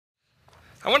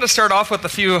I want to start off with a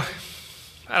few,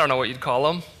 I don't know what you'd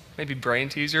call them, maybe brain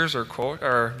teasers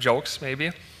or jokes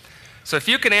maybe. So if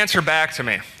you can answer back to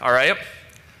me, all right?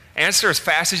 Answer as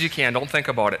fast as you can, don't think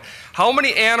about it. How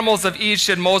many animals of each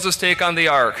did Moses take on the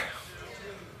ark?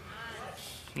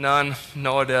 None.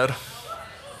 Noah did.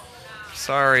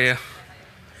 Sorry.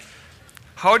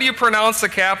 How do you pronounce the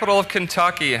capital of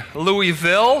Kentucky?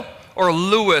 Louisville or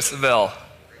Louisville?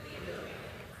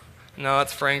 No,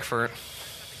 it's Frankfurt.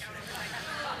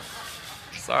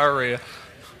 Sorry.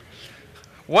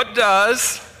 What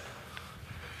does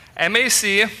MacDonald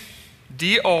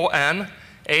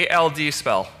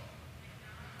spell?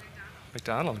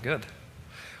 McDonald, good.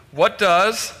 What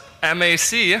does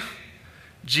MacGregor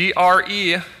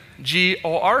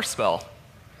spell?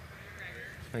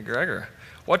 McGregor.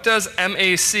 What does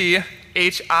Machinner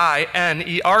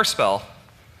spell?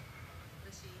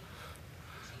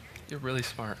 You're really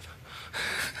smart.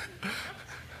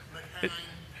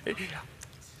 It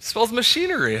spells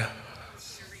machinery.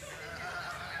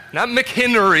 Not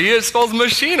McHenry, it spells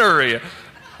machinery.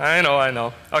 I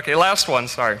know. Okay, last one,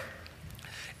 sorry.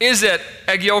 Is it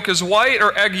egg yolk is white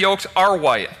or egg yolks are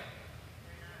white?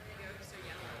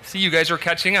 See, you guys are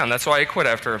catching on. That's why I quit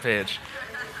after a page.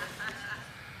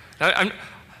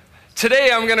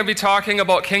 Today I'm going to be talking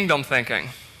about kingdom thinking.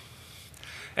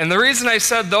 And the reason I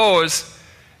said those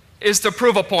is to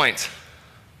prove a point.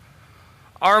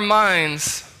 Our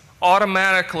minds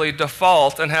automatically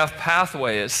default and have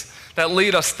pathways that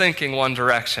lead us thinking one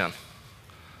direction.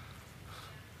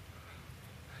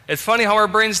 It's funny how our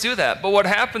brains do that, but what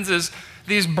happens is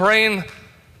these brain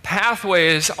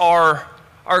pathways are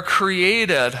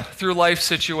created through life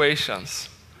situations.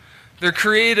 They're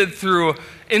created through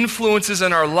influences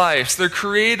in our lives. They're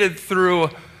created through...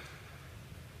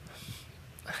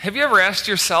 Have you ever asked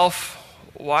yourself,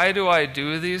 why do I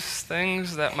do these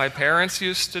things that my parents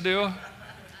used to do?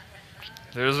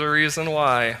 There's a reason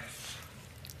why.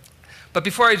 But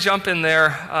before I jump in there,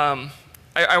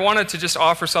 I wanted to just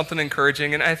offer something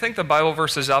encouraging, and I think the Bible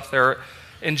verse is up there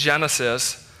in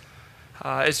Genesis.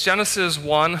 It's Genesis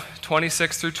 1,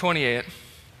 26 through 28.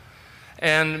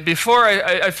 And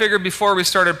I figured before we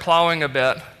started plowing a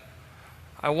bit,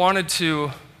 I wanted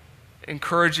to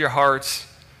encourage your hearts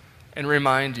and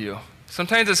remind you.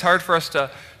 Sometimes it's hard for us to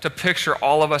picture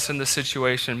all of us in this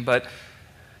situation, but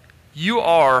you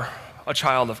are a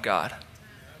child of God.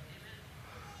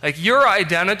 Like, your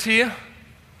identity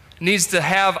needs to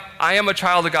have, I am a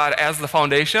child of God, as the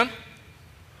foundation,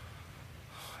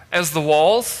 as the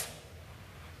walls,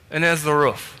 and as the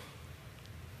roof.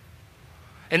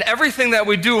 And everything that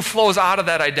we do flows out of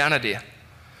that identity.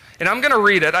 And I'm going to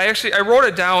read it. I wrote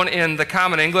it down in the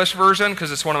Common English version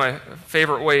because it's one of my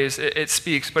favorite ways it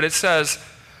speaks. But it says,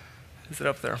 is it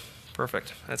up there?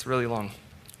 Perfect. That's really long.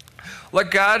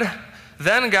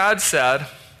 Then God said,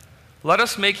 let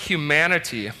us make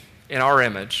humanity in our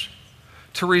image,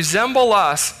 to resemble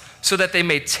us, so that they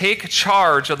may take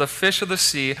charge of the fish of the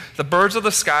sea, the birds of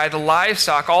the sky, the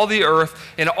livestock, all the earth,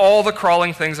 and all the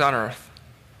crawling things on earth.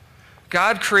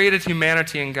 God created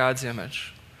humanity in God's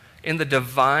image. In the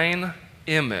divine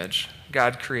image,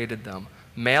 God created them.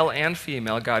 Male and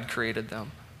female, God created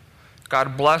them.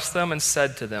 God blessed them and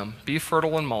said to them, be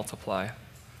fertile and multiply.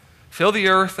 Fill the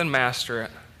earth and master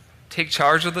it. Take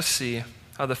charge of the sea,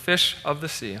 of the fish of the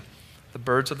sea, the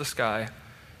birds of the sky,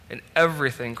 and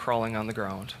everything crawling on the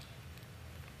ground.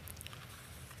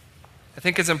 I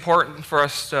think it's important for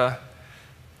us to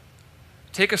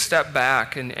take a step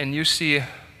back and you see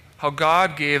how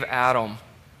God gave Adam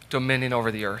dominion over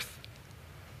the earth.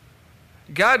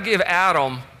 God gave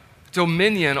Adam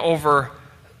dominion over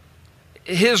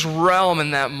his realm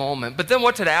in that moment. But then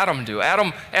what did Adam do?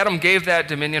 Adam gave that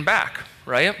dominion back,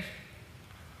 right?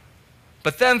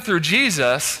 But then through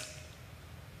Jesus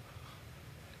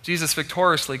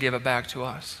victoriously gave it back to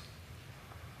us.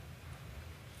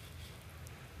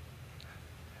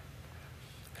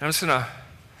 And I'm just going to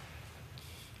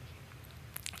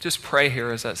just pray here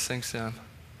as that sinks in.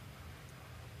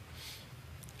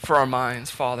 For our minds,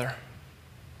 Father.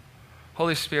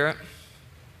 Holy Spirit,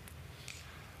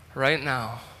 right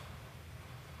now,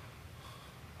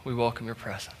 we welcome your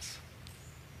presence.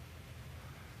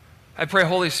 I pray,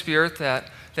 Holy Spirit, that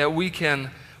we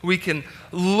can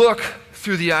look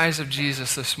through the eyes of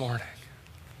Jesus this morning.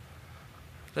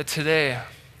 That today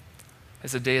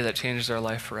is a day that changes our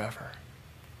life forever.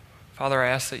 Father, I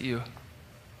ask that you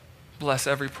bless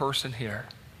every person here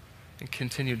and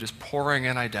continue just pouring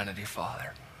in identity,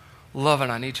 Father. Loving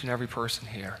on each and every person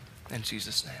here. In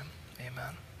Jesus' name,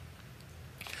 amen.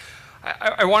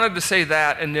 I wanted to say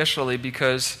that initially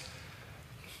because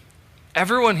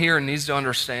everyone here needs to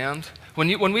understand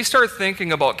When we start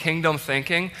thinking about kingdom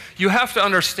thinking, you have to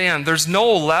understand there's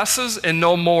no lesses and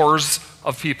no mores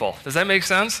of people. Does that make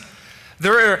sense?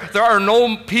 There are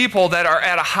no people that are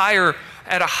at a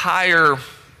higher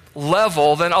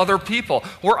level than other people.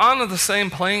 We're on the same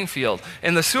playing field.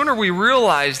 And the sooner we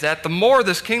realize that, the more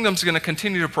this kingdom's going to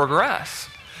continue to progress.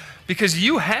 Because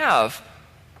you have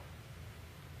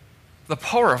the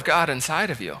power of God inside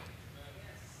of you.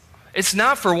 It's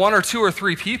not for one or two or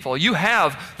three people. You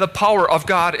have the power of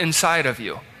God inside of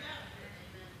you.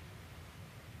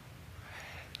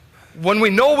 When we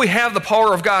know we have the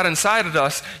power of God inside of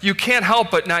us, you can't help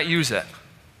but not use it.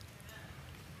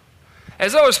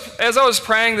 As I was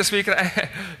praying this week, and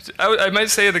I might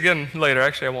say it again later,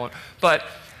 actually I won't, but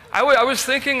I was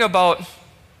thinking about,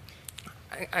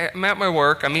 I'm at my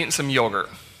work, I'm eating some yogurt.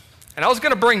 And I was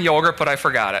going to bring yogurt, but I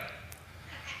forgot it.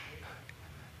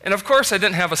 And of course I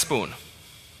didn't have a spoon.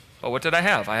 But what did I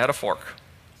have? I had a fork.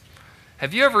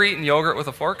 Have you ever eaten yogurt with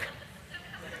a fork?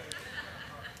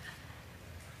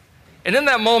 And in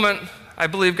that moment, I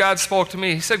believe God spoke to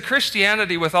me. He said,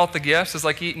 Christianity without the gifts is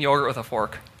like eating yogurt with a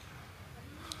fork.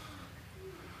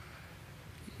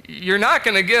 You're not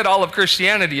going to get all of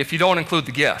Christianity if you don't include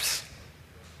the gifts.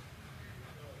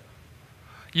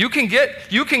 You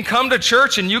can come to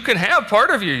church and you can have part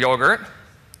of your yogurt,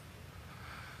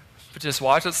 but just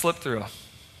watch it slip through.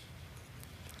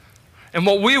 And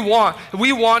what we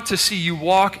want to see you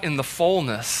walk in the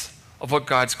fullness of what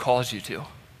God's calls you to.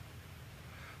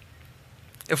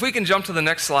 If we can jump to the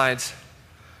next slides.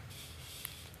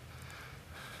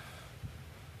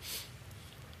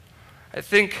 I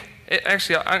think,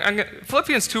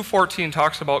 Philippians 2:14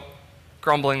 talks about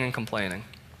grumbling and complaining.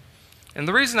 And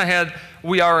the reason I had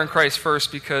we are in Christ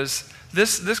first, because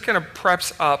this kind of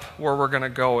preps up where we're going to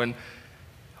go. And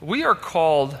we are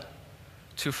called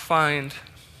to find,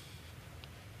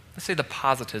 let's say, the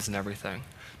positives in everything.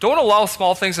 Don't allow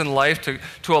small things in life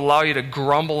to allow you to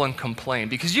grumble and complain,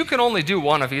 because you can only do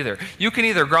one of either. You can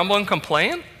either grumble and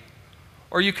complain,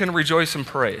 or you can rejoice and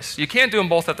praise. You can't do them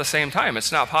both at the same time.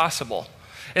 It's not possible.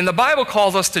 And the Bible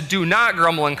calls us to do not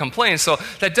grumble and complain. So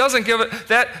that doesn't give it,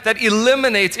 that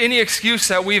eliminates any excuse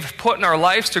that we've put in our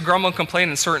lives to grumble and complain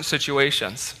in certain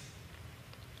situations.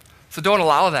 So don't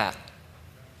allow that.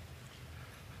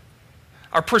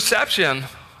 Our perception,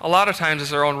 a lot of times,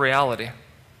 is our own reality.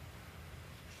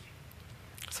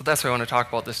 So that's what I want to talk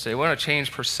about this day. We want to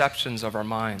change perceptions of our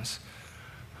minds.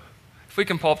 If we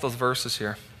can pull up those verses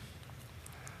here.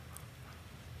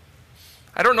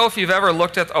 I don't know if you've ever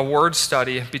looked at a word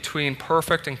study between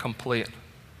perfect and complete.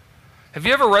 Have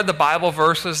you ever read the Bible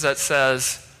verses that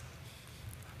says,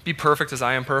 be perfect as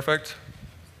I am perfect?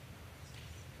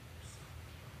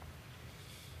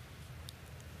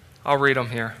 I'll read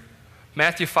them here.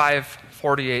 Matthew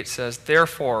 5:48 says,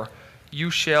 therefore, you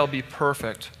shall be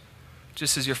perfect,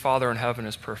 just as your Father in heaven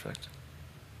is perfect.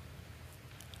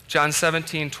 John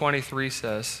 17:23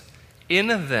 says, in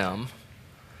them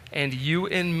and you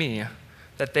in me,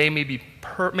 that they may be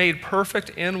made perfect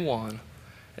in one,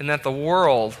 and that the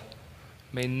world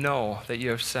may know that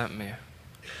you have sent me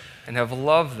and have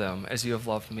loved them as you have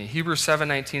loved me. Hebrews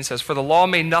 7:19 says, for the law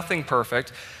made nothing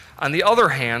perfect. On the other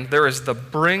hand, there is the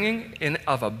bringing in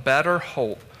of a better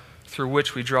hope through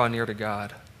which we draw near to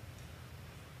God.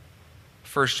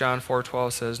 1 John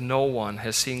 4:12 says, no one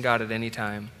has seen God at any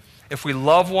time. If we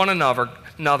love one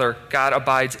another, God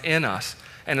abides in us,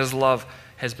 and his love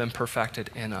has been perfected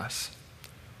in us.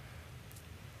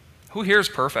 Who here is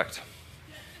perfect?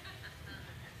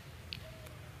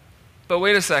 But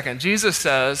wait a second. Jesus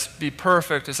says, be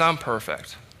perfect as I'm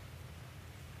perfect.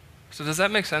 So does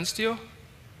that make sense to you?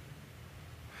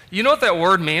 You know what that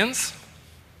word means?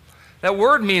 That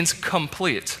word means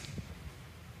complete.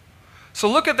 So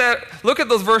look at that. Look at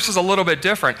those verses a little bit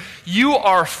different. You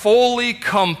are fully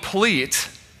complete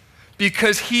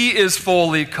because he is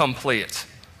fully complete.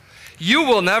 You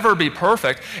will never be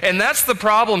perfect. And that's the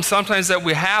problem sometimes that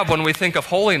we have when we think of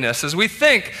holiness, is we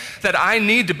think that I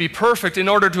need to be perfect in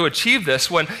order to achieve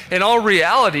this, when in all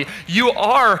reality, you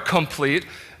are complete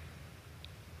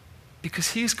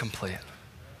because he's complete.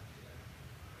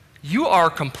 You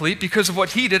are complete because of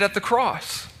what he did at the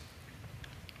cross.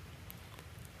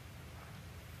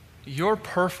 You're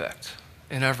perfect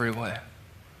in every way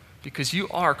because you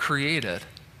are created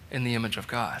in the image of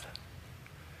God.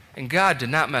 And God did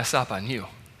not mess up on you.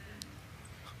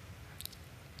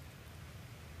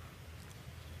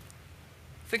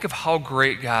 Think of how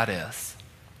great God is.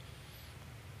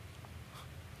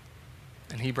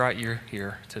 And he brought you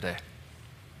here today.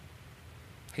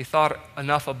 He thought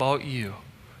enough about you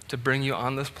to bring you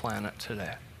on this planet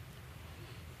today.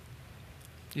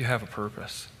 You have a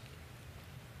purpose.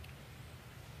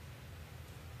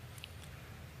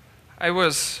 I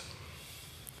was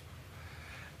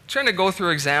trying to go through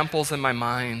examples in my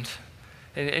mind,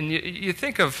 and you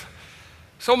think of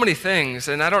so many things,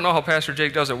 and I don't know how Pastor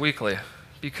Jake does it weekly,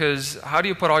 because how do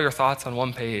you put all your thoughts on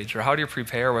one page, or how do you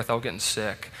prepare without getting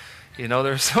sick? You know,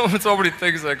 there's so many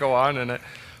things that go on in it.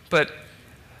 But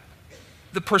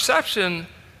the perception,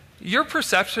 your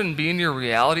perception being your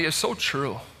reality is so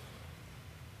true.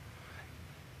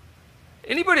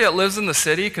 Anybody that lives in the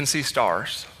city can see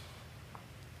stars.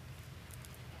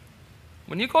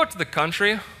 When you go out to the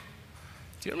country, do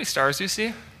you know how many stars you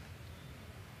see?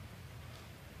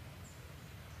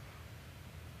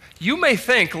 You may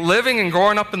think, living and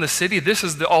growing up in the city, this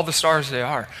is all the stars they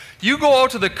are. You go out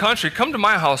to the country, come to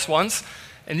my house once,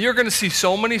 and you're going to see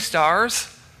so many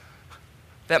stars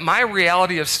that my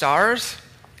reality of stars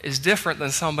is different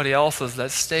than somebody else's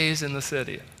that stays in the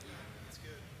city.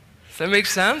 Does that make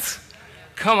sense?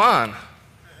 Come on.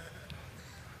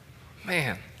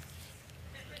 Man.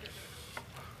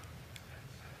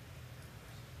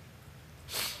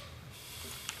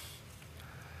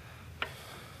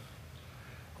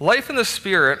 Life in the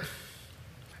Spirit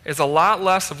is a lot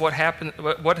less of what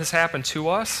has happened to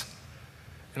us,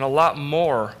 and a lot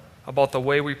more about the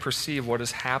way we perceive what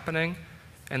is happening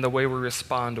and the way we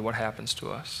respond to what happens to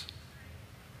us.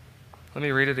 Let me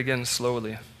read it again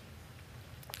slowly.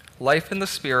 Life in the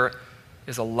Spirit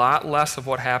is a lot less of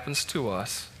what happens to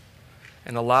us,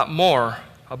 and a lot more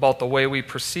about the way we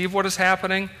perceive what is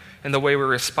happening and the way we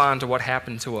respond to what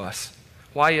happened to us.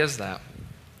 Why is that?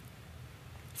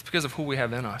 Because of who we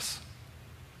have in us.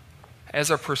 As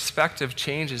our perspective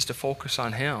changes to focus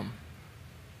on Him,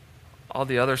 all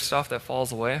the other stuff that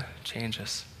falls away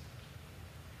changes.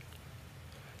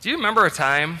 Do you remember a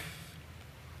time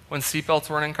when seatbelts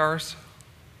weren't in cars?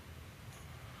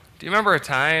 Do you remember a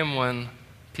time when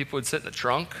people would sit in the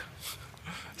trunk,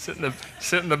 sit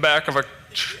in the back of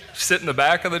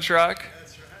the truck?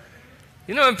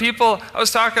 You know, when I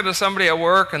was talking to somebody at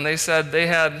work, and they said they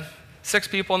had 6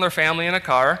 people in their family in a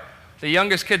car. The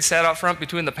youngest kid sat out front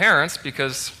between the parents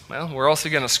because, well, where else are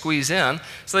you going to squeeze in?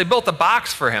 So they built a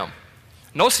box for him.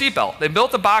 No seatbelt. They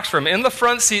built a box for him in the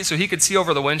front seat so he could see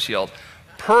over the windshield.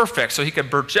 Perfect, so he could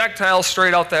projectile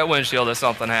straight out that windshield if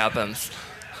something happens.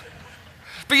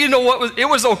 But you know what? It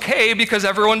was okay because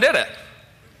everyone did it.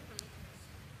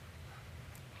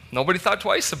 Nobody thought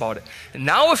twice about it. And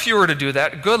now if you were to do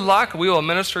that, good luck, we will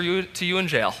administer to you in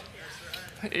jail.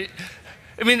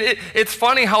 It's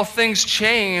funny how things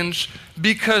change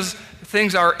because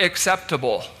things are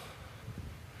acceptable.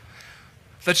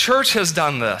 The church has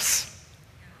done this.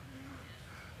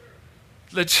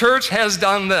 The church has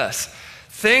done this.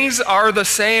 Things are the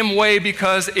same way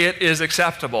because it is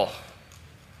acceptable.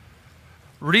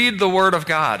 Read the Word of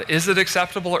God. Is it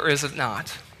acceptable or is it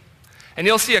not? And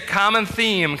you'll see a common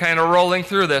theme kind of rolling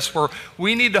through this, where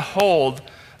we need to hold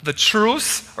the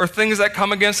truths or things that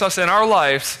come against us in our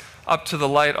lives up to the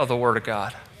light of the Word of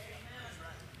God.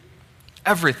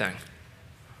 Everything.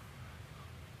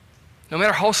 No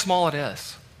matter how small it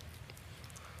is.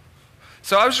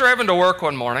 So I was driving to work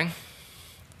one morning.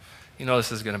 You know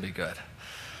this is going to be good.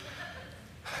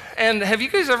 And have you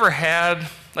guys ever had,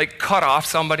 cut off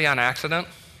somebody on accident?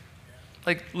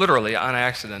 Literally on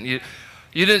accident. You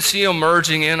didn't see them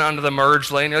merging in onto the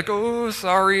merge lane. You're like, oh,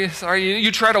 sorry.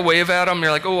 You try to wave at them.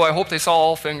 You're like, oh, I hope they saw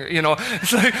all finger.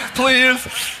 It's like, please.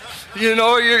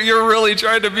 You're really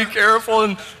trying to be careful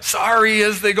and sorry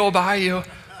as they go by you.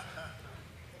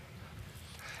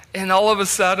 And all of a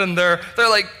sudden, they're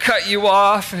cut you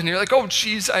off, and you're like, oh,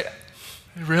 geez,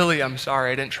 I'm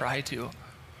sorry, I didn't try to.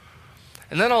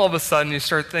 And then all of a sudden, you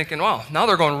start thinking, wow, now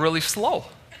they're going really slow.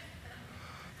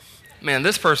 Man,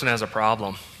 this person has a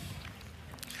problem.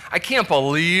 I can't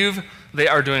believe they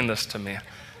are doing this to me.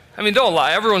 Don't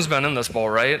lie, everyone's been in this boat,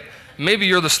 right? Maybe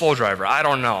you're the slow driver, I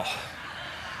don't know.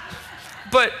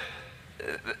 But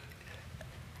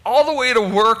all the way to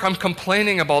work, I'm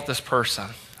complaining about this person.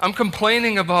 I'm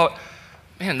complaining about,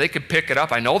 man, they could pick it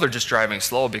up. I know they're just driving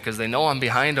slow because they know I'm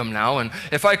behind them now. And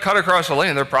if I cut across the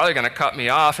lane, they're probably going to cut me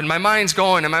off. And my mind's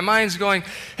going.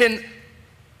 And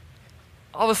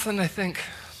all of a sudden I think,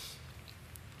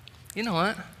 you know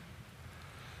what?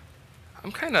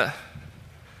 I'm kind of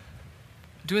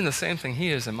doing the same thing he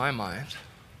is in my mind.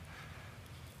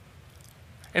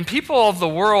 And people of the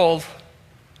world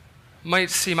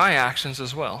might see my actions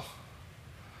as well.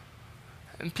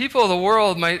 And people of the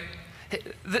world might,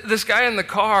 this guy in the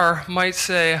car might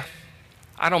say,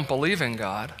 I don't believe in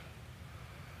God.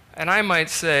 And I might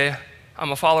say,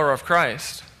 I'm a follower of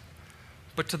Christ.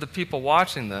 But to the people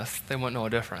watching this, they won't know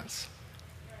a difference.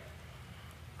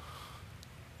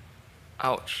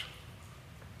 Ouch.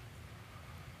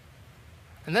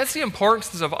 And that's the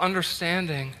importance of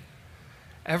understanding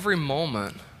every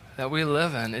moment that we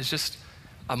live in is just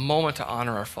a moment to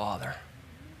honor our Father.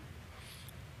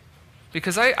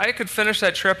 Because I could finish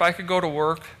that trip, I could go to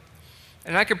work,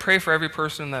 and I could pray for every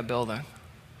person in that building.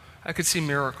 I could see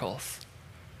miracles.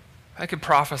 I could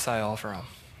prophesy over them.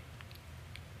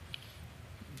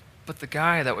 But the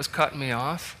guy that was cutting me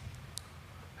off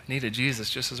needed Jesus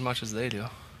just as much as they do.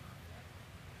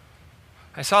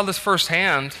 I saw this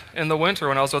firsthand in the winter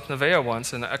when I was with Nevaeh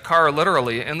once, and a car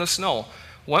literally in the snow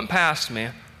went past me,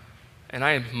 and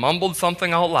I mumbled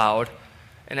something out loud,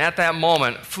 and at that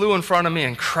moment flew in front of me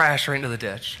and crashed right into the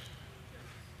ditch.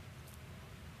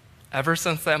 Ever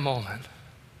since that moment,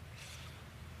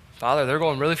 Father, they're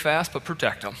going really fast, but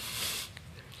protect them.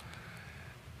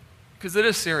 Because it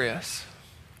is serious.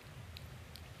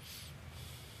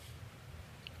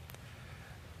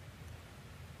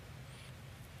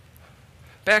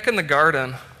 Back in the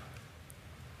garden,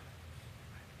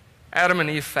 Adam and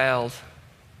Eve failed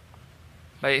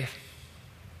by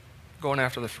going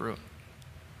after the fruit.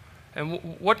 And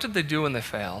what did they do when they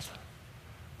failed?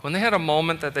 When they had a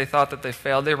moment that they thought that they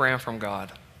failed, they ran from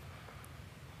God.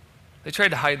 They tried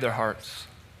to hide their hearts.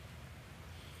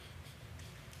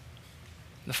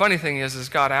 The funny thing is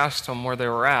God asked them where they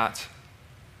were at.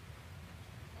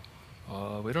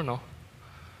 We don't know.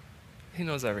 He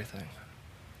knows everything.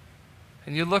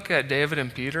 And you look at David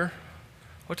and Peter.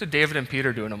 What did David and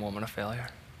Peter do in a moment of failure?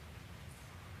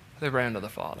 They ran to the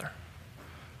Father.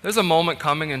 There's a moment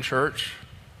coming in church.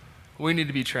 We need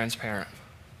to be transparent.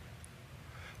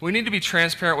 We need to be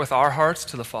transparent with our hearts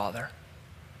to the Father.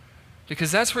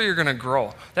 Because that's where you're going to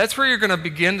grow. That's where you're going to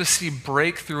begin to see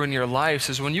breakthrough in your lives,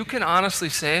 is when you can honestly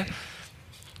say,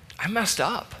 I messed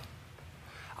up.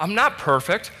 I'm not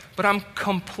perfect, but I'm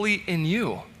complete in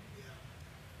you.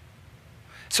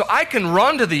 So I can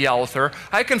run to the altar,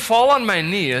 I can fall on my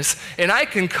knees, and I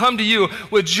can come to you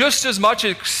with just as much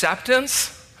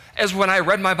acceptance as when I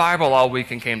read my Bible all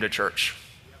week and came to church.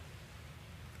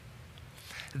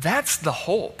 That's the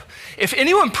hope. If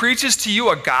anyone preaches to you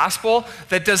a gospel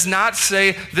that does not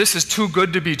say, this is too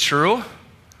good to be true,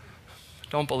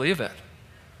 don't believe it.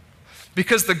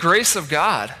 Because the grace of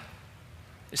God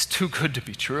is too good to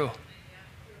be true.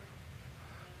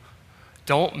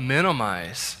 Don't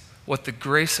minimize what the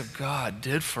grace of God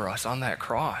did for us on that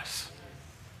cross.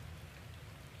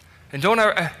 And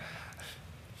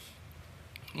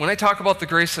when I talk about the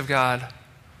grace of God,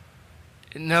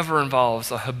 it never involves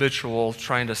a habitual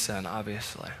trying to sin,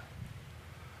 obviously.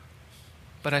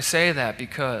 But I say that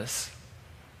because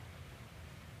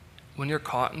when you're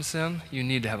caught in sin, you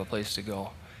need to have a place to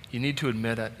go. You need to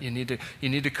admit it. You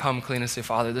need to come clean and say,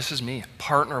 Father, this is me.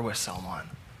 Partner with someone.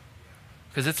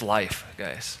 Because it's life,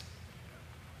 guys.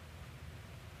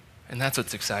 And that's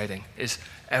what's exciting, is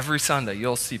every Sunday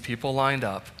you'll see people lined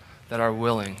up that are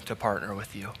willing to partner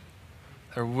with you.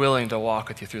 They're willing to walk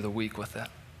with you through the week with it.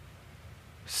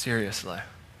 Seriously.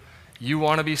 You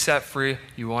want to be set free.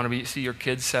 You want to see your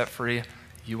kids set free.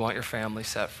 You want your family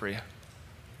set free.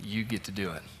 You get to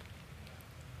do it.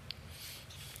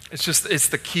 It's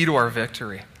the key to our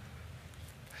victory.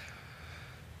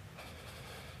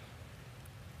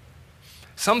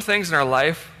 Some things in our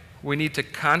life we need to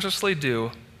consciously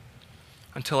do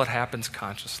until it happens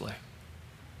consciously.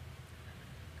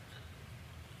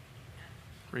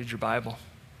 Read your Bible.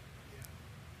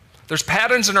 There's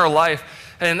patterns in our life,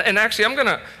 and actually I'm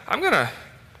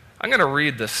gonna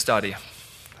read this study.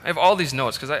 I have all these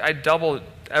notes because I double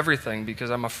everything because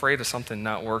I'm afraid of something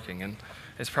not working, and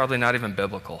it's probably not even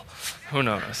biblical. Who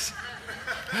knows?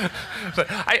 But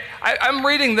I'm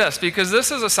reading this because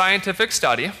this is a scientific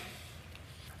study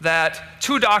that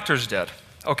 2 doctors did,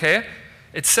 okay?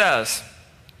 It says,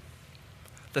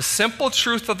 the simple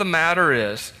truth of the matter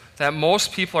is that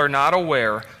most people are not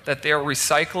aware that they are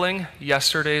recycling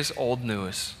yesterday's old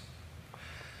news.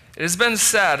 It has been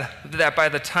said that by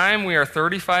the time we are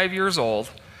 35 years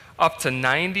old, up to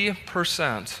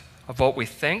 90% of what we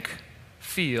think,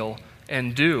 feel,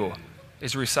 and do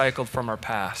is recycled from our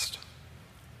past.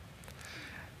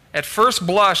 At first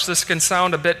blush, this can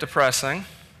sound a bit depressing,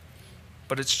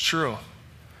 but it's true.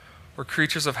 We're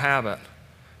creatures of habit,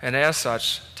 and as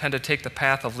such, tend to take the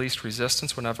path of least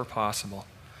resistance whenever possible.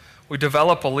 We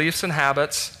develop beliefs and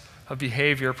habits of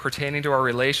behavior pertaining to our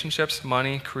relationships,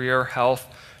 money, career, health,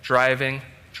 driving,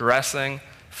 dressing,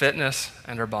 fitness,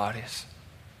 and our bodies.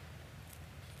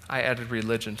 I added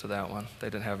religion to that one. They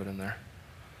didn't have it in there.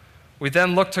 We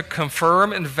then look to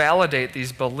confirm and validate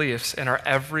these beliefs in our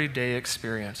everyday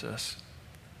experiences.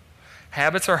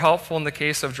 Habits are helpful in the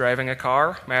case of driving a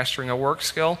car, mastering a work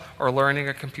skill, or learning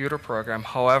a computer program.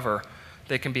 However,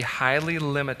 they can be highly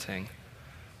limiting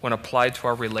when applied to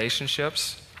our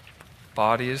relationships,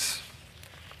 bodies,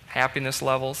 happiness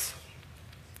levels.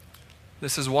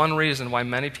 This is one reason why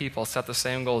many people set the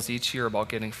same goals each year about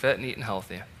getting fit and eating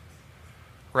healthy.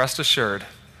 Rest assured,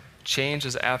 change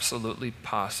is absolutely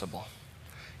possible.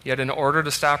 Yet in order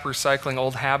to stop recycling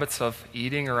old habits of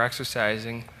eating or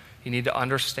exercising, you need to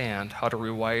understand how to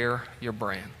rewire your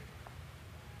brain.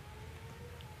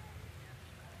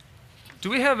 Do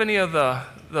we have any of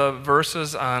the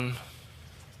verses on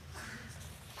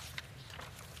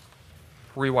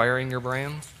rewiring your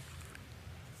brain?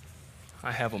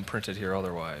 I have them printed here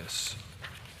otherwise.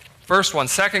 First one,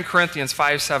 2 Corinthians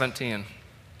 5:17.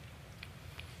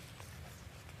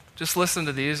 Just listen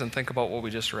to these and think about what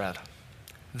we just read.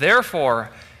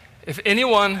 Therefore, if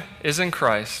anyone is in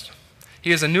Christ,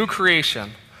 he is a new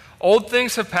creation. Old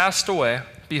things have passed away.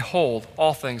 Behold,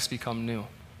 all things become new.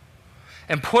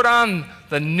 And put on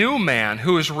the new man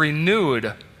who is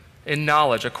renewed in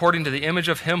knowledge according to the image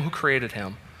of him who created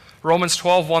him. Romans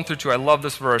 12:1-2. I love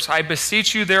this verse. I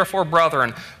beseech you, therefore,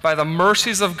 brethren, by the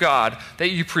mercies of God, that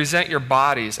you present your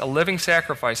bodies a living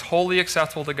sacrifice, wholly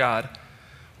acceptable to God,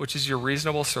 which is your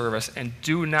reasonable service, and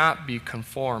do not be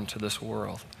conformed to this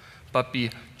world, but be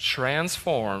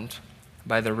transformed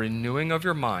by the renewing of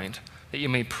your mind, that you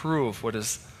may prove what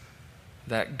is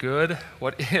that good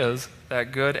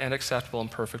and acceptable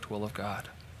and perfect will of God.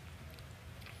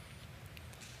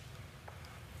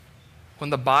 When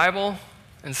the Bible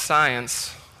and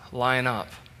science line up,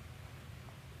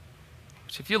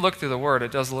 which if you look through the Word,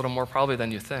 it does a little more probably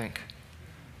than you think.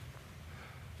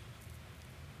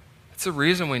 It's the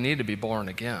reason we need to be born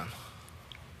again.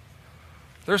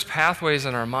 There's pathways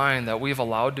in our mind that we've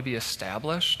allowed to be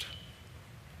established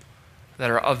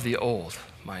that are of the old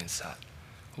mindset.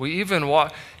 We even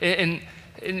walk,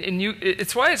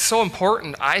 it's why it's so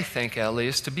important, I think at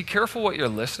least, to be careful what you're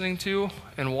listening to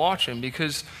and watching,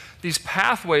 because these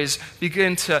pathways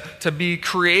begin to be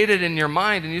created in your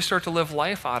mind and you start to live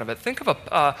life out of it. Think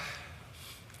of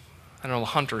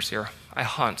hunters here. I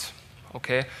hunt,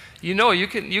 okay? You know, you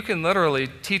can literally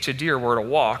teach a deer where to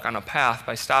walk on a path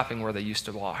by stopping where they used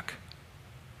to walk.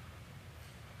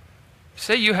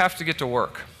 Say you have to get to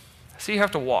work. Say you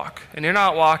have to walk, and you're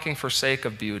not walking for sake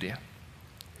of beauty.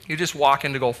 You're just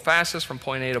walking to go fastest from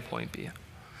point A to point B.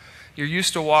 You're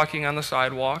used to walking on the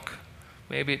sidewalk.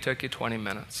 Maybe it took you 20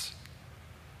 minutes.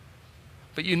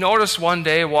 But you noticed one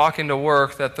day walking to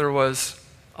work that there was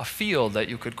a field that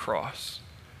you could cross.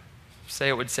 Say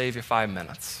it would save you 5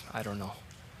 minutes. I don't know.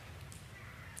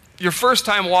 Your first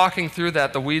time walking through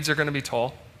that, the weeds are going to be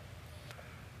tall.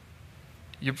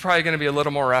 You're probably going to be a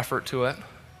little more effort to it.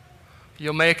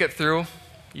 You'll make it through.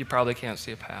 You probably can't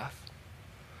see a path.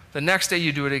 The next day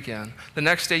you do it again. The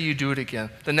next day you do it again.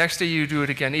 The next day you do it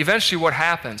again. Eventually what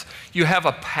happens? You have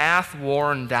a path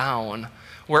worn down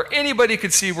where anybody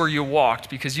could see where you walked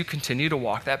because you continue to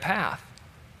walk that path.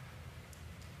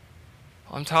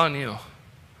 I'm telling you,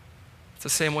 it's the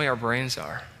same way our brains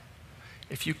are.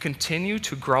 If you continue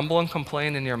to grumble and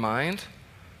complain in your mind,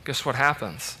 guess what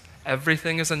happens?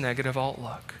 Everything is a negative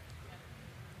outlook.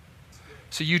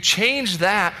 So you change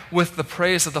that with the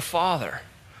praise of the Father.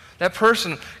 That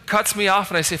person cuts me off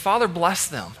and I say, Father, bless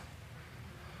them.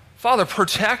 Father,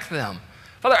 protect them.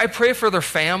 Father, I pray for their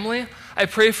family. I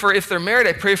pray for, if they're married,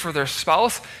 I pray for their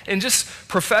spouse, and just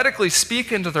prophetically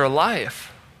speak into their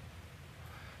life.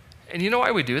 And you know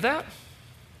why we do that?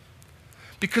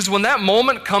 Because when that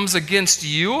moment comes against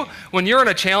you, when you're in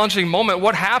a challenging moment,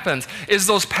 what happens is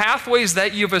those pathways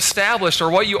that you've established are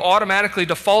what you automatically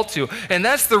default to. And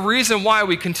that's the reason why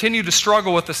we continue to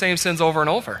struggle with the same sins over and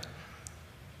over.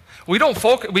 We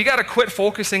got to quit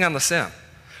focusing on the sin.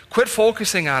 Quit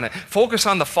focusing on it. Focus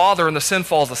on the Father and the sin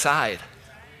falls aside.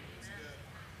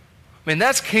 I mean,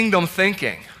 that's kingdom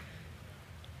thinking.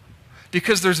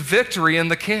 Because there's victory in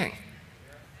the King.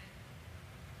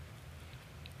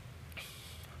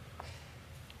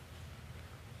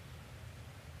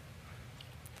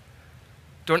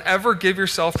 Don't ever give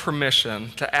yourself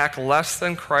permission to act less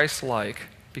than Christ-like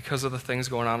because of the things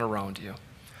going on around you.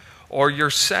 Or you're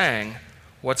saying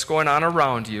what's going on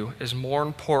around you is more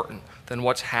important than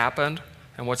what's happened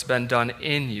and what's been done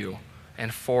in you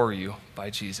and for you by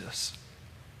Jesus.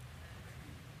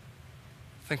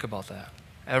 Think about that.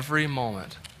 Every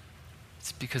moment,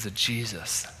 it's because of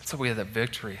Jesus. That's how we have that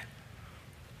victory.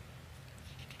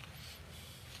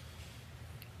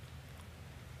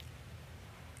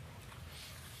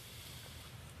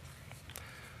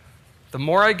 The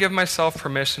more I give myself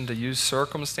permission to use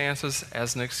circumstances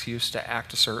as an excuse to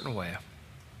act a certain way,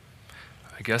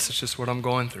 I guess it's just what I'm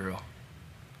going through.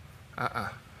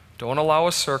 Don't allow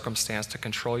a circumstance to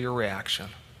control your reaction.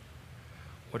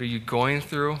 what are you going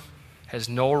through has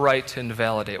no right to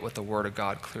invalidate what the Word of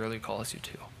God clearly calls you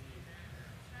to.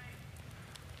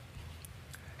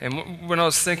 And when I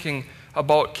was thinking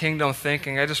about kingdom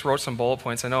thinking, I just wrote some bullet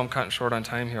points. I know I'm cutting short on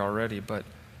time here already, but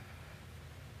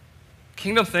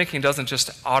kingdom thinking doesn't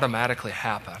just automatically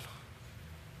happen.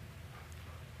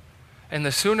 And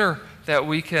the sooner that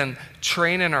we can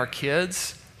train in our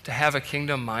kids to have a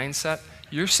kingdom mindset,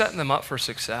 you're setting them up for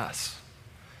success.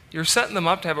 You're setting them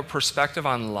up to have a perspective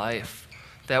on life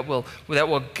that will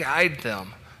guide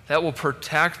them, that will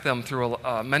protect them through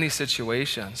many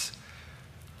situations.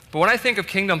 But when I think of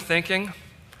kingdom thinking,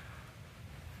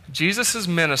 Jesus'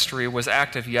 ministry was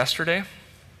active yesterday,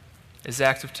 is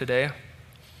active today,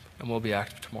 and will be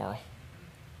active tomorrow.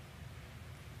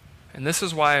 And this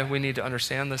is why we need to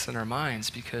understand this in our minds,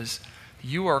 because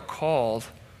you are called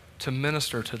to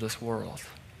minister to this world.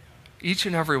 Each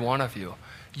and every one of you.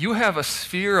 You have a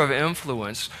sphere of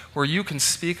influence where you can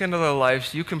speak into their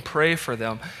lives, you can pray for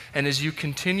them, and as you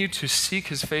continue to seek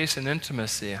His face in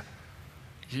intimacy,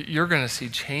 you're going to see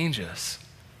changes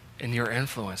in your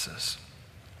influences.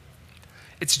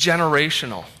 It's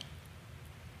generational.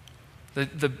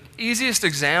 The easiest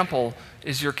example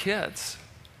is your kids.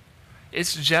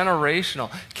 It's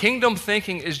generational. Kingdom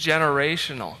thinking is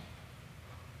generational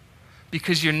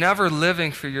because you're never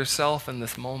living for yourself in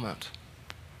this moment.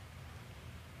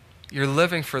 You're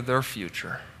living for their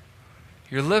future.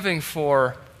 You're living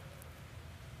for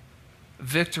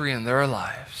victory in their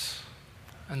lives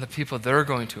and the people they're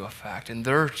going to affect and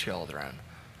their children.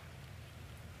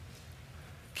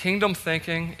 Kingdom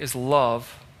thinking is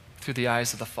love through the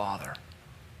eyes of the Father.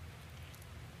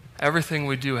 Everything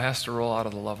we do has to roll out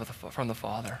of the love from the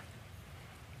Father.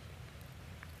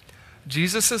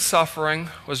 Jesus' suffering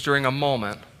was during a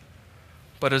moment,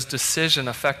 but His decision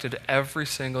affected every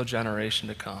single generation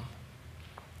to come.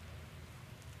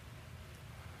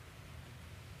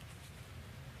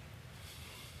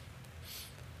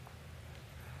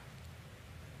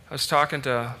 I was talking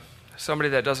to somebody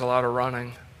that does a lot of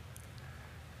running,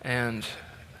 and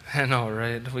I know,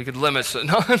 right? We could limit it.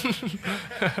 No.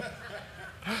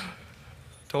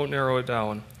 Don't narrow it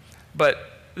down. But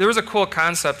there was a cool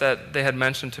concept that they had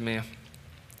mentioned to me.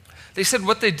 They said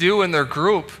what they do in their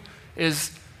group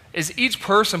is each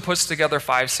person puts together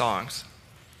 5 songs.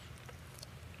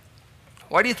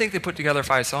 Why do you think they put together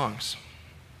 5 songs?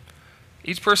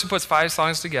 Each person puts 5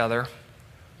 songs together,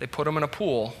 they put them in a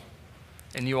pool,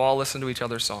 and you all listen to each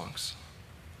other's songs.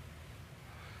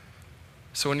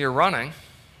 So when you're running,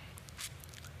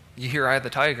 you hear "Eye of the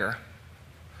Tiger,"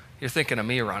 you're thinking of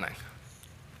me running.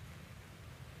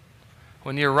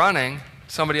 When you're running,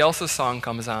 somebody else's song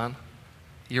comes on,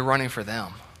 you're running for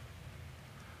them.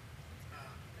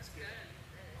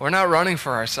 We're not running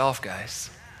for ourselves, guys.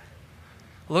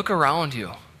 Look around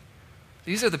you.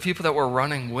 These are the people that we're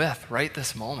running with right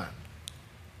this moment.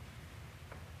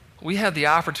 We had the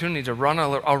opportunity to run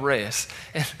a race.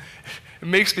 And it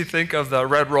makes me think of the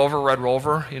Red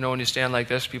Rover. You know, when you stand like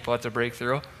this, people have to break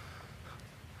through.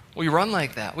 We run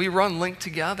like that. We run linked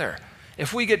together.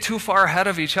 If we get too far ahead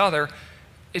of each other,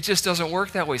 it just doesn't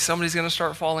work that way. Somebody's going to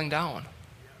start falling down.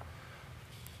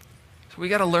 So we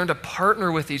got to learn to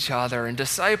partner with each other and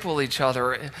disciple each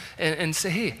other and say,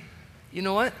 hey, you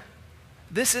know what?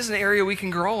 This is an area we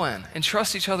can grow in and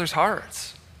trust each other's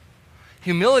hearts.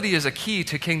 Humility is a key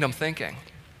to kingdom thinking.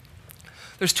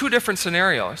 There's 2 different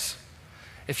scenarios.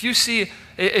 If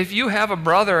you have a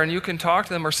brother and you can talk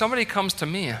to them, or somebody comes to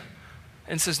me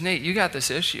and says, Nate, you got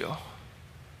this issue,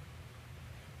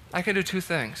 I can do 2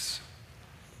 things.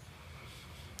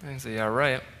 I can say, yeah,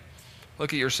 right.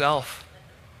 Look at yourself.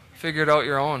 Figure it out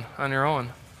on your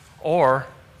own. Or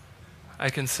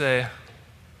I can say,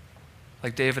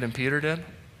 like David and Peter did,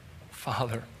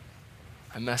 Father,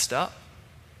 I messed up.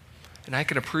 And I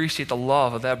can appreciate the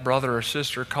love of that brother or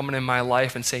sister coming in my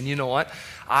life and saying, you know what?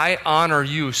 I honor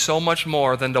you so much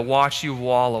more than to watch you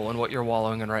wallow in what you're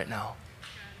wallowing in right now.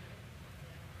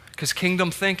 Because kingdom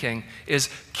thinking is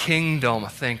kingdom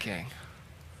thinking.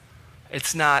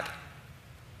 It's not,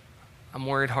 I'm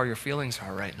worried how your feelings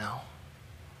are right now.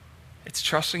 It's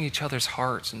trusting each other's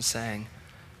hearts and saying,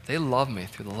 they love me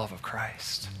through the love of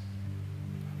Christ.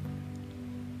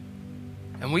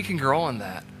 And we can grow in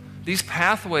that. These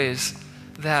pathways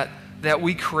that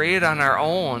we create on our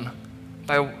own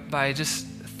by just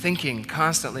thinking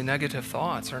constantly negative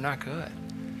thoughts are not good.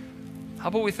 How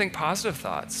about we think positive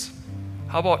thoughts?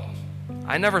 How about,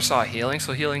 I never saw healing,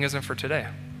 so healing isn't for today.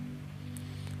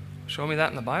 Show me that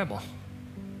in the Bible.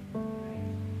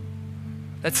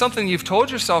 That's something you've told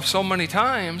yourself so many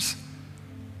times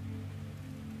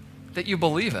that you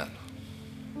believe it.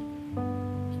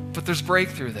 But there's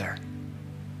breakthrough there.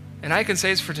 And I can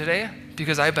say it's for today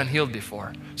because I've been healed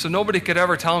before. So nobody could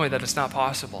ever tell me that it's not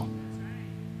possible.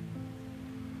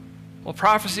 Well,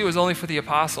 prophecy was only for the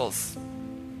apostles.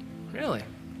 Really?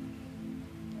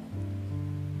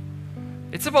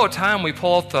 It's about time we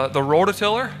pull out the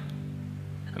rototiller.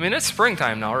 I mean, it's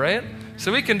springtime now, right?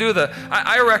 So we can do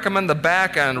I recommend the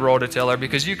back end rototiller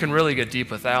because you can really get deep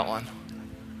with that one.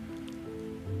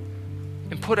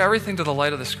 And put everything to the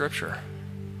light of the Scripture.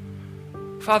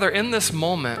 Father, in this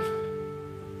moment,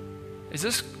 is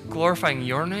this glorifying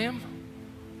your name?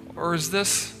 Or is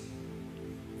this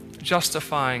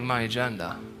justifying my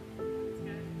agenda?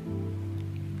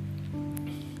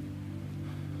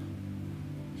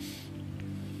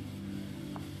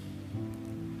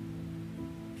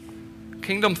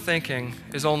 Kingdom thinking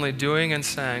is only doing and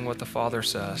saying what the Father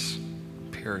says,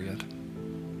 period.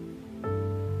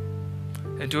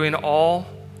 And doing all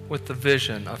with the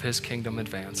vision of his kingdom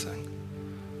advancing.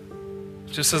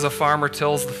 Just as a farmer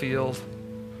tills the field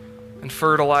and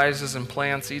fertilizes and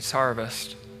plants each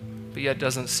harvest, but yet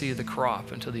doesn't see the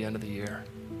crop until the end of the year.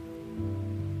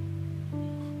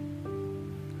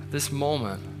 This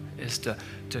moment is to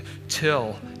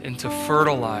till and to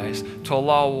fertilize, to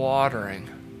allow watering,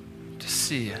 to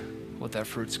see what that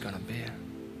fruit's going to be.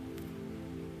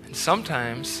 And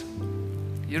sometimes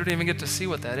you don't even get to see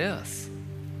what that is,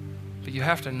 but you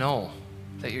have to know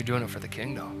that you're doing it for the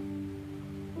kingdom.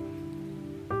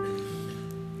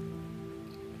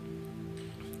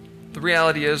 The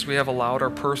reality is we have allowed our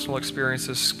personal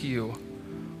experiences skew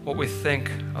what we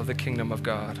think of the kingdom of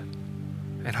God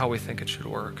and how we think it should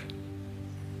work.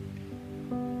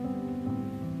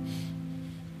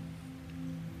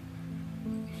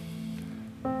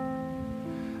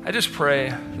 I just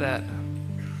pray that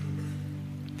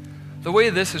the way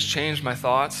this has changed my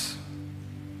thoughts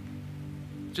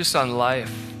just on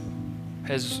life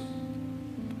has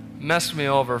messed me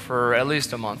over for at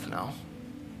least a month now.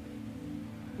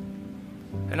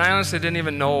 And I honestly didn't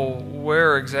even know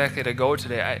where exactly to go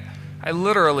today. I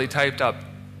literally typed up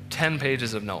 10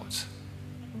 pages of notes.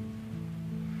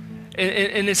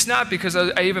 And it's not because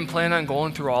I even plan on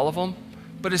going through all of them,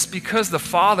 but it's because the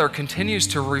Father continues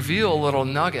to reveal little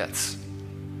nuggets.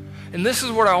 And this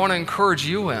is what I want to encourage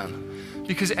you in.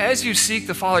 Because as you seek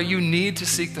the Father, you need to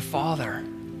seek the Father.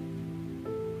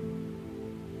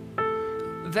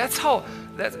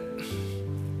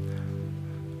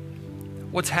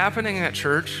 What's happening at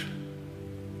church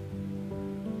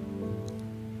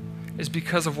is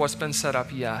because of what's been set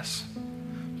up, yes.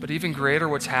 But even greater,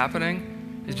 what's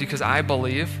happening is because I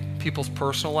believe people's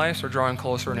personal lives are drawing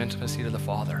closer in intimacy to the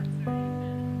Father.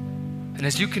 And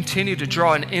as you continue to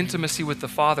draw an intimacy with the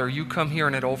Father, you come here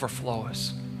and it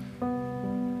overflows.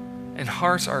 And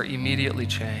hearts are immediately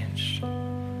changed.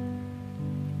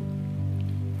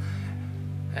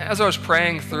 As I was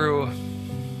praying through,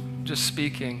 just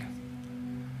speaking,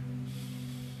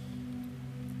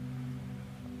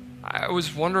 I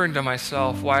was wondering to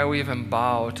myself why we even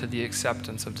bow to the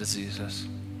acceptance of diseases.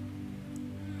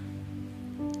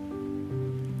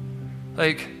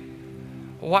 Like,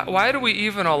 why do we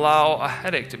even allow a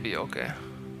headache to be okay?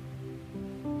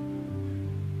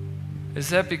 Is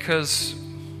that because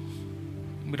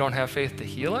we don't have faith to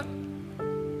heal it?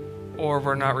 Or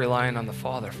we're not relying on the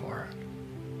Father for it?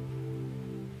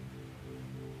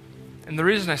 And the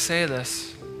reason I say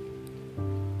this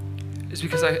is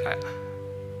because I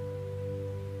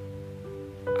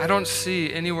don't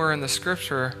see anywhere in the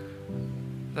Scripture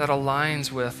that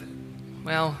aligns with,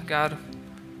 well, God,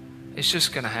 it's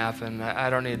just going to happen. I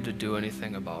don't need to do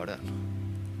anything about it.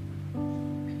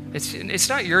 It's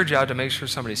not your job to make sure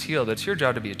somebody's healed. It's your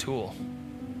job to be a tool.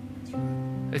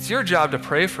 It's your job to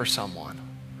pray for someone.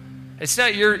 It's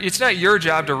not your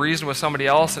job to reason with somebody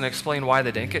else and explain why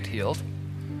they didn't get healed.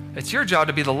 It's your job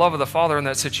to be the love of the Father in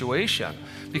that situation.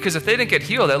 Because if they didn't get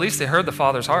healed, at least they heard the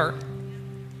Father's heart.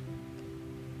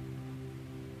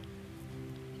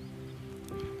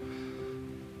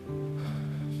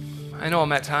 I know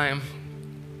I'm at time,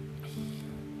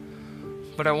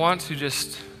 but I want to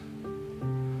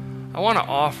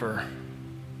offer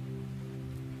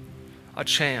a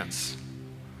chance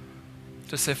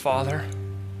to say, Father,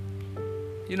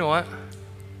 you know what?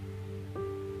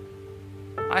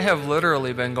 I have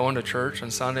literally been going to church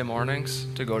on Sunday mornings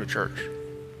to go to church.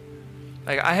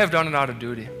 Like, I have done it out of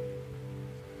duty.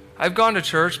 I've gone to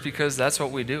church because that's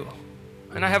what we do.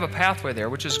 And I have a pathway there,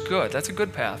 which is good. That's a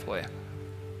good pathway.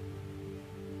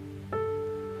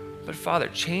 But Father,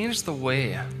 change the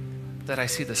way that I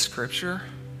see the Scripture.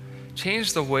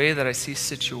 Change the way that I see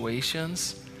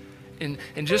situations. And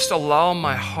just allow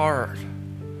my heart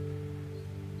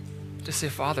to say,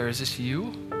 Father, is this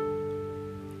you?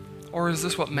 Or is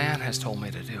this what man has told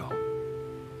me to do?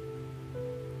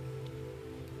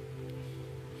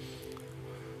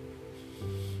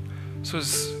 So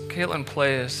as Caitlin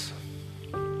plays,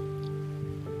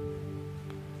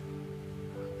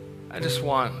 I just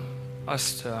want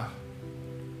us to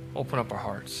open up our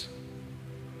hearts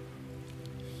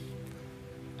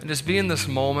and just be in this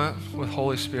moment with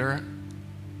Holy Spirit.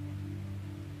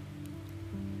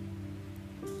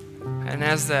 And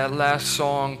as that last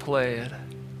song played,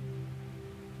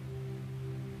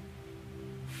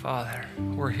 Father,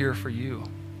 we're here for you.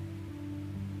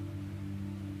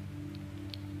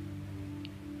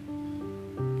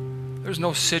 There's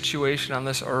no situation on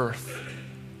this earth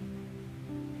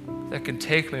that can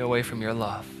take me away from your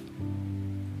love.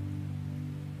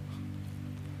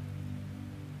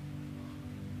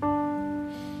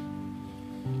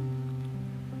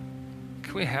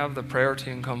 Can we have the prayer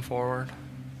team come forward?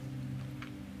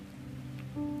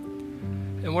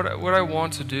 And what I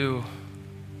want to do,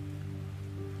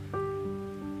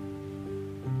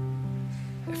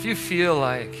 if you feel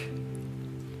like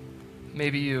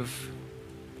maybe you've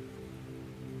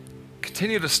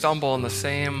continued to stumble in the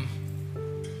same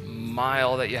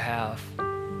mile that you have,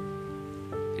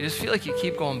 you just feel like you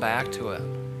keep going back to it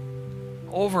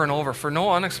over and over for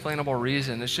no unexplainable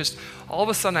reason. It's just all of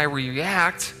a sudden I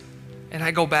react and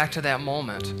I go back to that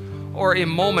moment. Or a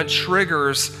moment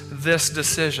triggers this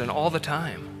decision all the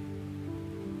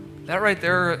time. That right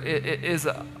there is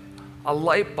a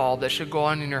light bulb that should go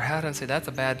on in your head and say, that's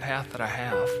a bad path that I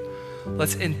have.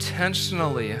 Let's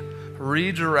intentionally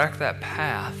redirect that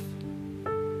path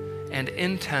and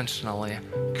intentionally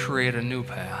create a new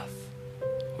path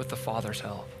with the Father's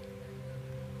help.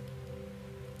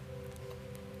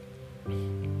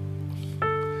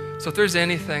 So if there's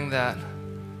anything that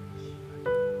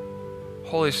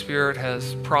Holy Spirit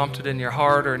has prompted in your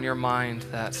heart or in your mind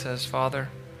that says, Father,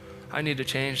 I need to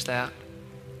change that.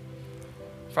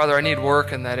 Father, I need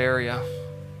work in that area.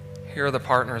 Here are the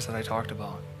partners that I talked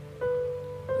about.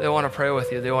 They want to pray with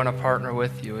you. They want to partner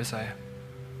with you as I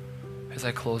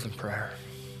close in prayer.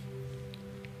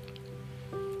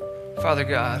 Father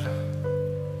God,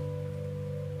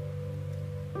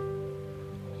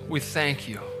 we thank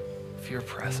you for your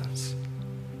presence.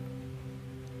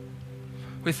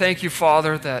 We thank you,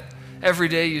 Father, that every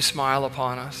day you smile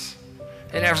upon us,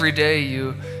 and every day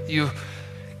you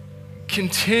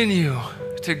continue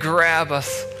to grab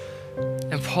us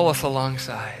and pull us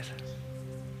alongside.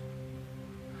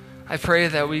 I pray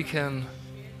that we can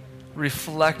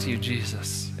reflect you,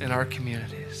 Jesus, in our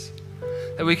communities,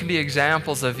 that we can be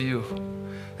examples of you,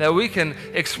 that we can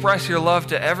express your love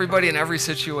to everybody in every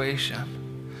situation,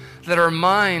 that our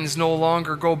minds no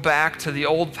longer go back to the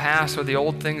old past or the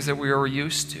old things that we were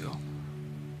used to,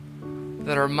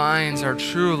 that our minds are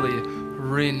truly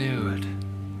renewed,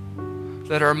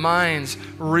 that our minds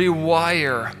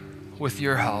rewire with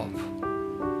your help.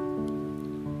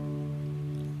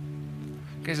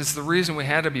 Guys, it's the reason we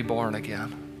had to be born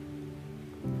again.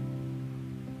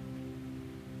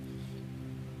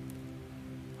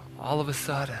 All of a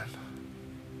sudden,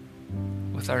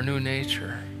 with our new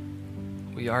nature,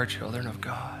 we are children of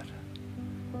God.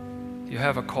 You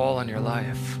have a call in your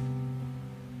life.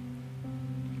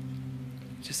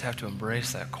 You just have to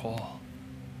embrace that call.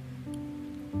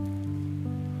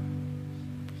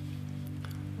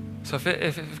 So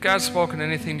if God's spoken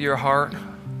anything to your heart,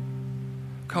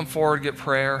 come forward, get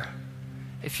prayer.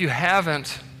 If you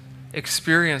haven't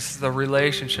experienced the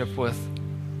relationship with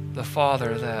the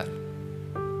Father that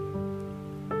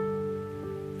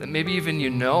maybe even you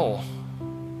know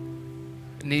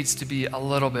it needs to be a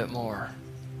little bit more,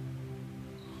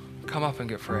 come up and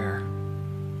get prayer.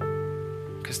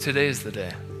 Because today's the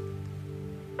day.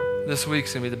 This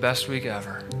week's going to be the best week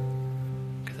ever.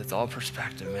 Because it's all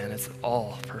perspective, man. It's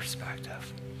all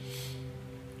perspective.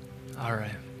 All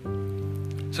right.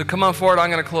 So come on forward.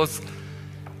 I'm going to close.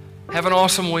 Have an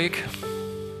awesome week.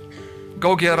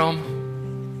 Go get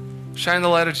them. Shine the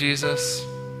light of Jesus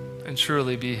and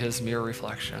truly be his mere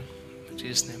reflection. In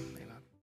Jesus' name.